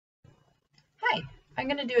Hi, I'm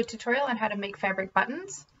going to do a tutorial on how to make fabric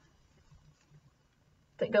buttons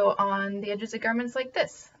that go on the edges of garments like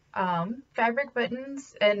this. Fabric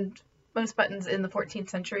buttons and most buttons in the 14th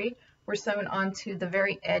century were sewn onto the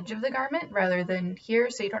very edge of the garment rather than here,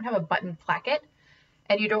 so you don't have a button placket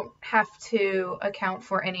and you don't have to account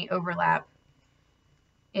for any overlap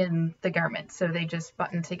in the garment. So they just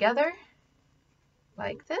button together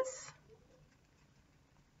like this.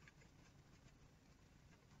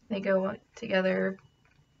 They go together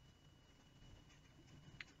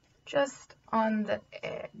just on the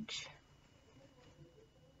edge.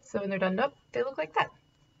 So when they're done up, they look like that.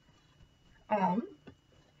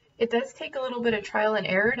 It does take a little bit of trial and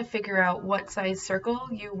error to figure out what size circle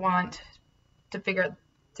you want to get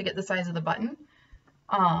the size of the button.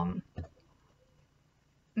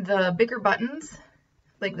 The bigger buttons,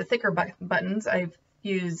 like the thicker buttons, I've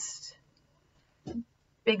used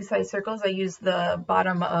big size circles. I use the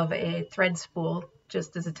bottom of a thread spool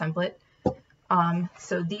just as a template.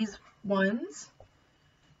 So these ones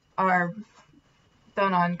are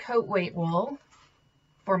done on coat weight wool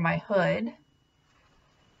for my hood.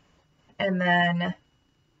 And then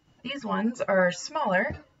these ones are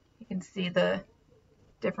smaller. You can see the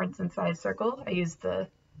difference in size circle. I use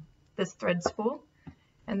this thread spool,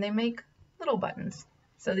 and they make little buttons.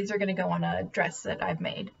 So these are going to go on a dress that I've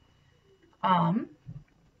made.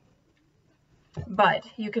 But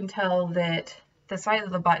you can tell that the size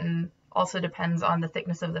of the button also depends on the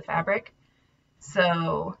thickness of the fabric.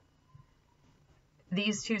 So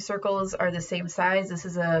these two circles are the same size. This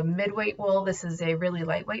is a mid-weight wool. This is a really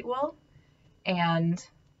lightweight wool. And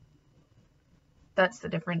that's the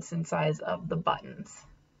difference in size of the buttons.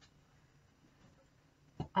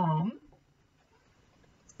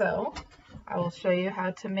 So I will show you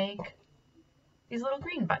how to make these little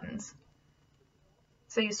green buttons.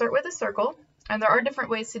 So you start with a circle, and there are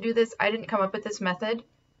different ways to do this. I didn't come up with this method,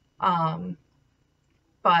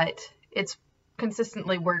 but it's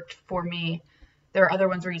consistently worked for me. There are other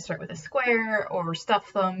ones where you start with a square or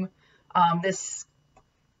stuff them.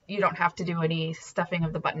 You don't have to do any stuffing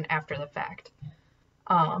of the button after the fact.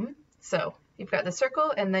 So you've got the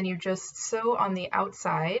circle, and then you just sew on the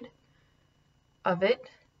outside of it,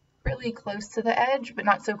 really close to the edge, but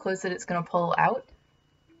not so close that it's going to pull out.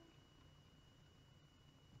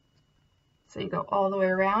 So you go all the way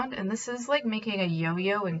around, and this is like making a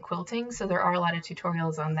yo-yo in quilting, so there are a lot of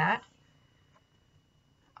tutorials on that.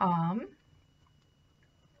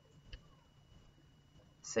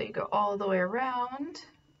 So you go all the way around.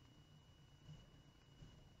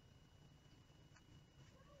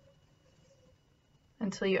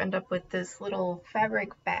 Until you end up with this little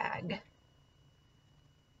fabric bag.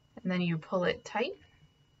 And then you pull it tight.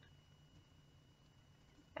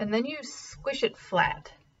 And then you squish it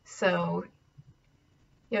flat. So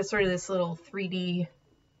you have sort of this little 3D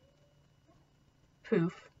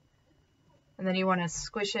poof. And then you want to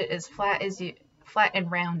squish it as flat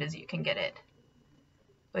and round as you can get it,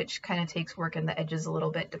 which kind of takes work in the edges a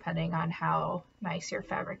little bit depending on how nice your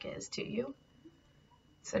fabric is to you.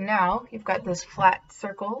 So now you've got this flat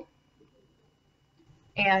circle,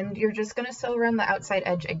 and you're just going to sew around the outside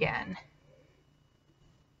edge again.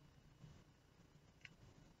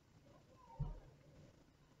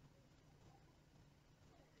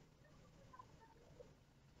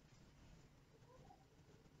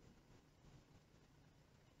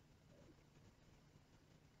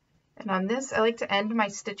 And on this, I like to end my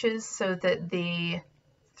stitches so that the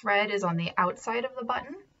thread is on the outside of the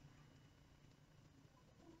button.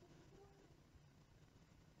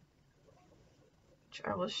 Which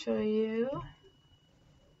I will show you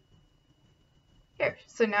here.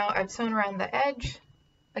 So now I've sewn around the edge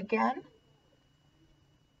again.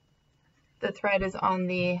 The thread is on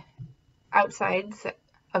the outside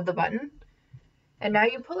of the button. And now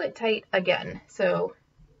you pull it tight again. So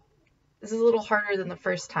this is a little harder than the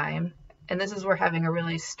first time. And this is where having a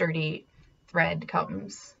really sturdy thread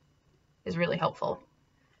is really helpful.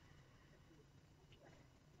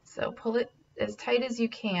 So pull it as tight as you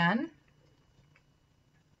can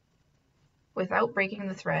without breaking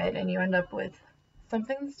the thread, and you end up with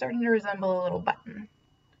something that's starting to resemble a little button.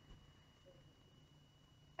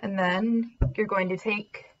 And then you're going to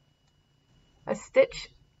take a stitch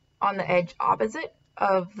on the edge opposite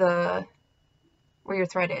of where your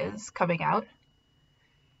thread is coming out.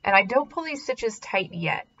 And I don't pull these stitches tight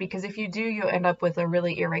yet, because if you do, you'll end up with a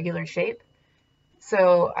really irregular shape.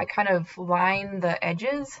 So I kind of line the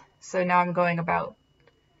edges. So now I'm going about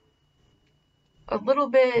a little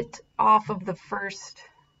bit off of the first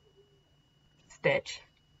stitch,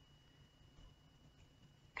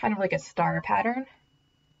 kind of like a star pattern,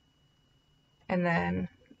 and then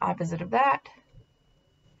opposite of that,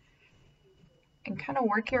 and kind of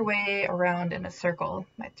work your way around in a circle.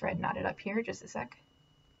 My thread knotted up here, just a sec.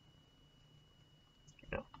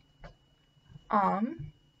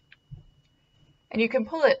 And you can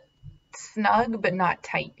pull it snug but not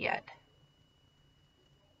tight yet.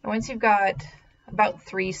 And once you've got about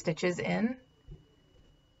 3 stitches in,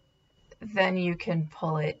 then you can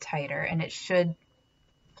pull it tighter, and it should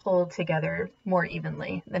pull together more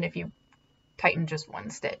evenly than if you tighten just 1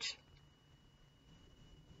 stitch.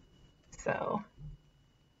 So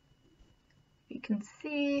you can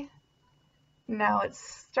see now it's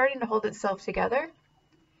starting to hold itself together.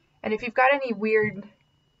 And if you've got any weird,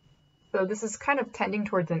 so this is kind of tending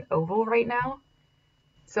towards an oval right now.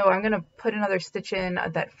 So I'm going to put another stitch in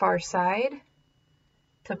at that far side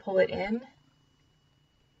to pull it in.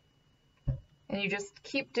 And you just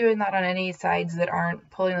keep doing that on any sides that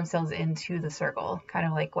aren't pulling themselves into the circle, kind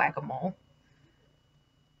of like whack-a-mole.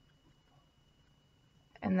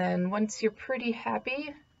 And then once you're pretty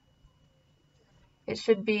happy, it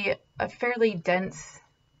should be a fairly dense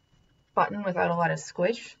button without a lot of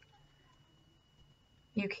squish.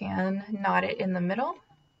 You can knot it in the middle.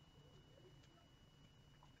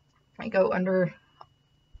 I go under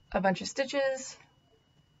a bunch of stitches,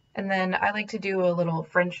 and then I like to do a little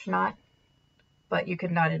French knot, but you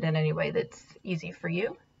can knot it in any way that's easy for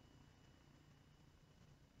you.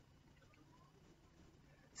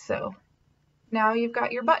 So now you've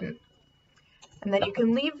got your button, and then you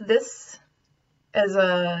can leave this as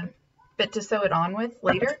a bit to sew it on with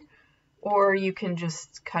later, or you can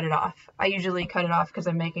just cut it off. I usually cut it off because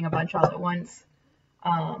I'm making a bunch all at once.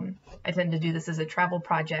 I tend to do this as a travel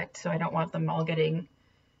project, so I don't want them all getting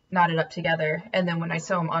knotted up together. And then when I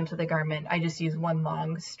sew them onto the garment, I just use one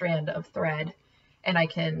long strand of thread, and I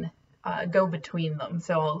can go between them.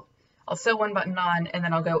 So I'll sew one button on, and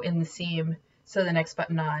then I'll go in the seam, sew the next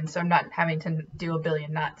button on, so I'm not having to do a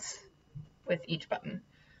billion knots with each button.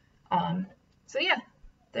 So yeah,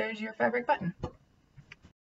 there's your fabric button.